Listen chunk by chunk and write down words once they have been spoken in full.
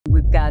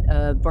got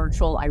a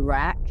virtual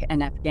Iraq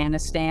and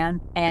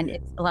Afghanistan. And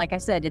it's, like I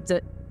said,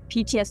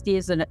 PTSD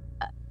is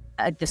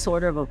a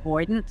disorder of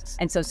avoidance.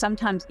 And so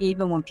sometimes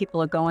even when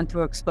people are going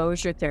through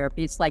exposure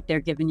therapy, it's like they're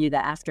giving you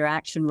the after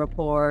action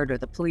report or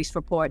the police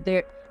report.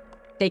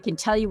 They can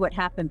tell you what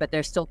happened, but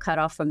they're still cut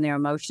off from their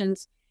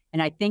emotions.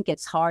 And I think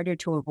it's harder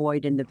to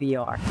avoid in the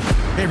VR.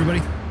 Hey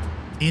everybody,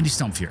 Andy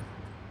Stumpf here.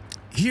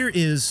 Here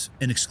is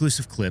an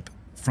exclusive clip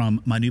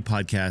from my new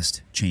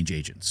podcast, Change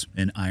Agents,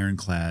 an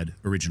Ironclad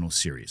original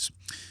series.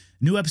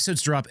 New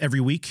episodes drop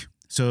every week,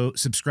 so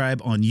subscribe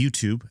on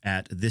YouTube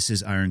at This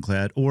Is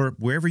Ironclad or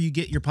wherever you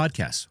get your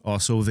podcasts,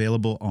 also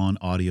available on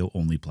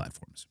audio-only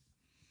platforms.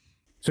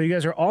 So you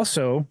guys are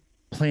also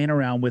playing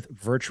around with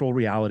virtual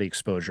reality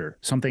exposure,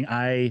 something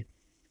I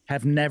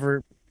have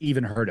never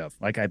even heard of.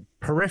 Like, I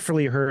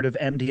peripherally heard of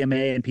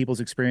MDMA and people's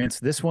experience.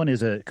 This one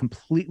is a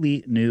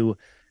completely new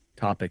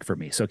topic for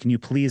me. So can you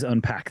please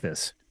unpack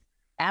this?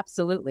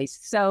 Absolutely.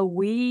 So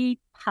we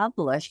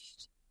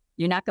published,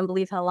 you're not going to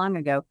believe how long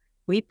ago,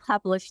 we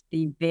published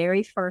the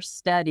very first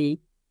study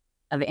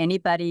of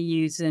anybody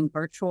using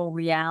virtual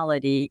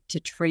reality to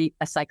treat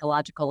a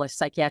psychological or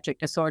psychiatric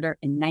disorder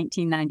in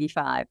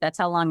 1995. That's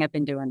how long I've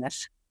been doing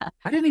this.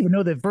 I didn't even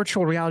know that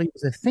virtual reality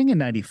was a thing in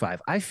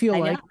 95. I feel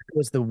like it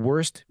was the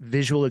worst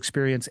visual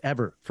experience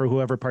ever for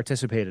whoever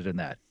participated in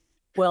that.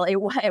 Well, it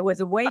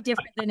was way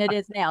different than it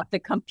is now. The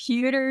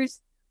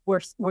computers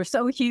were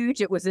so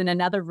huge, it was in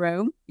another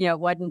room. You know, it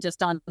wasn't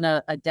just on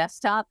a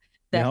desktop.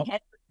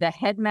 The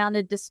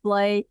head-mounted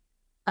display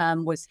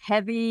was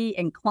heavy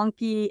and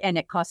clunky, and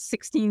it cost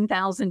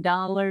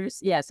 $16,000.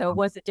 Yeah, so it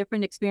was a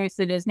different experience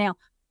than it is now.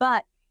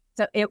 But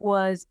so it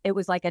was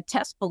like a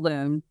test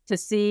balloon to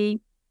see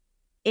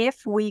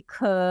if we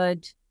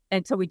could.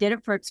 And so we did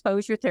it for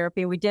exposure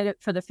therapy. We did it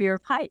for the fear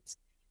of heights.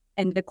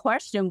 And the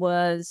question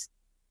was,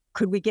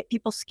 could we get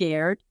people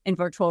scared in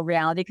virtual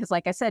reality? Because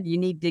like I said, you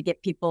need to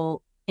get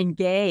people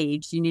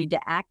engaged. You need to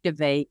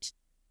activate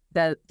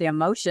the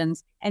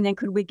emotions. And then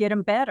could we get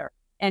them better?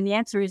 And the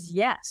answer is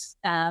yes,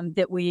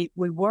 that we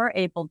were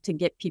able to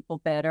get people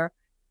better.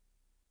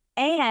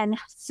 And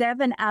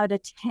 7 out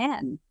of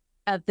 10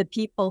 of the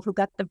people who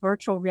got the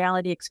virtual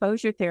reality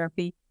exposure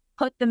therapy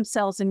put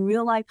themselves in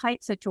real life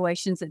height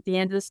situations at the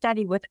end of the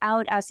study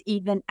without us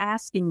even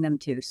asking them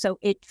to. So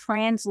it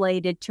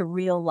translated to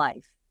real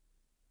life.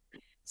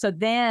 So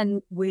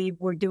then we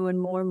were doing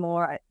more and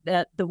more.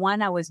 The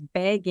one I was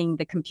begging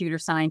the computer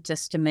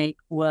scientists to make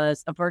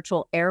was a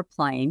virtual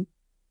airplane.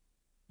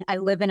 I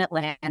live in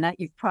Atlanta.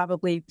 You've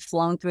probably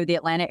flown through the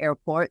Atlanta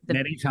airport.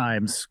 Many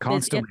times,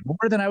 constantly,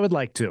 more than I would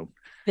like to.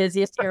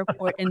 Busiest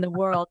airport in the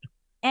world.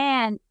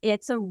 And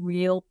it's a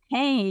real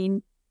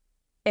pain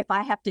if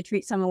I have to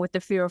treat someone with the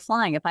fear of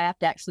flying, if I have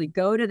to actually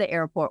go to the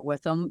airport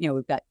with them. You know,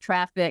 we've got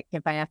traffic.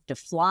 If I have to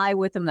fly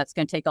with them, that's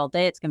going to take all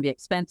day. It's going to be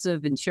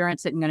expensive.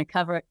 Insurance isn't going to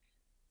cover it.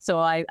 So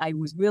I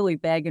was really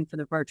begging for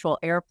the virtual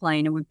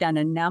airplane, and we've done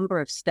a number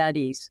of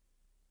studies,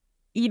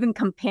 even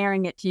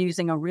comparing it to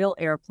using a real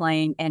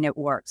airplane, and it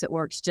works. It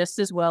works just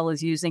as well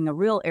as using a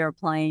real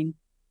airplane,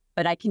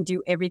 but I can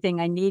do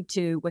everything I need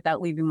to without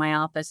leaving my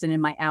office. And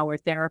in my hour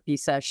therapy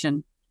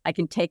session, I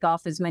can take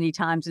off as many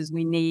times as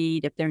we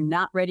need. If they're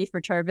not ready for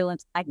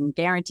turbulence, I can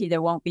guarantee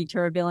there won't be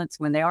turbulence.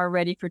 When they are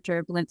ready for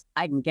turbulence,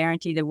 I can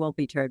guarantee there will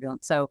be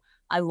turbulence. So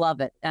I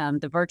love it.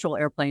 The virtual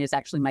airplane is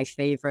actually my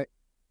favorite,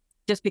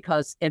 just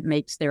because it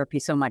makes therapy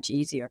so much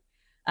easier.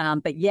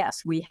 But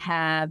yes, we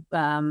have,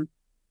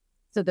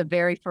 so the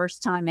very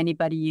first time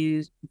anybody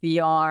used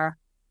VR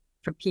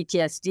for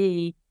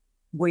PTSD,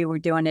 we were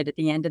doing it at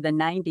the end of the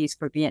 90s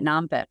for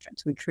Vietnam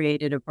veterans. We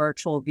created a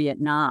virtual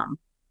Vietnam.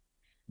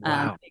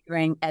 Wow.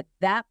 Figuring at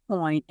that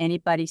point,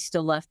 anybody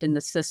still left in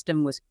the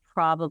system was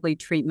probably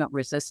treatment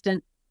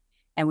resistant.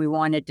 And we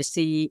wanted to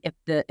see if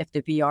the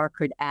VR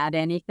could add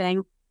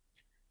anything.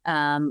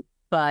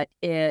 But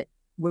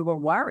we were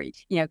worried,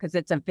 you know, because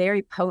it's a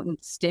very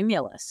potent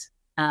stimulus,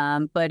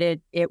 but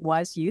it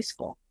was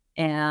useful.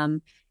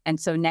 And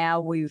so now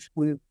we've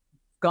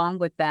gone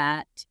with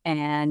that,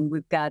 and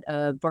we've got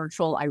a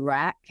virtual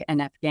Iraq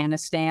and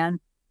Afghanistan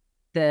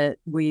that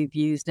we've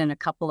used in a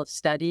couple of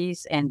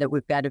studies and that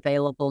we've got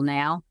available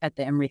now at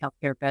the Emory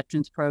Healthcare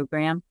Veterans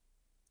Program.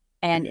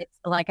 And it's,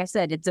 like I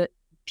said,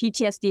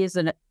 PTSD is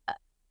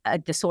a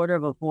disorder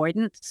of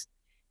avoidance.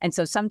 And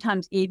so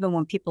sometimes even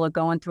when people are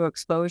going through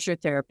exposure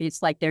therapy,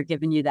 it's like they're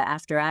giving you the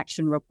after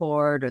action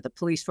report or the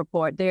police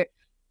report.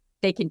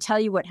 They can tell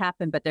you what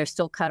happened, but they're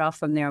still cut off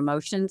from their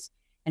emotions.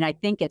 And I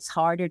think it's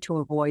harder to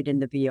avoid in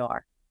the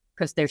VR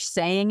because they're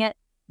saying it,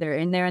 they're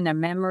in there in their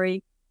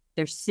memory,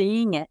 they're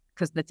seeing it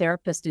because the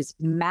therapist is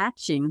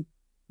matching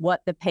what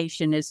the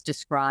patient is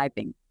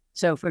describing.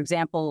 So for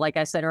example, like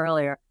I said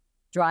earlier,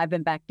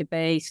 driving back to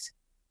base,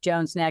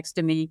 Jones next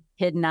to me,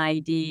 hidden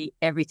ID,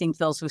 everything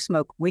fills with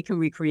smoke. We can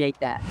recreate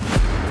that.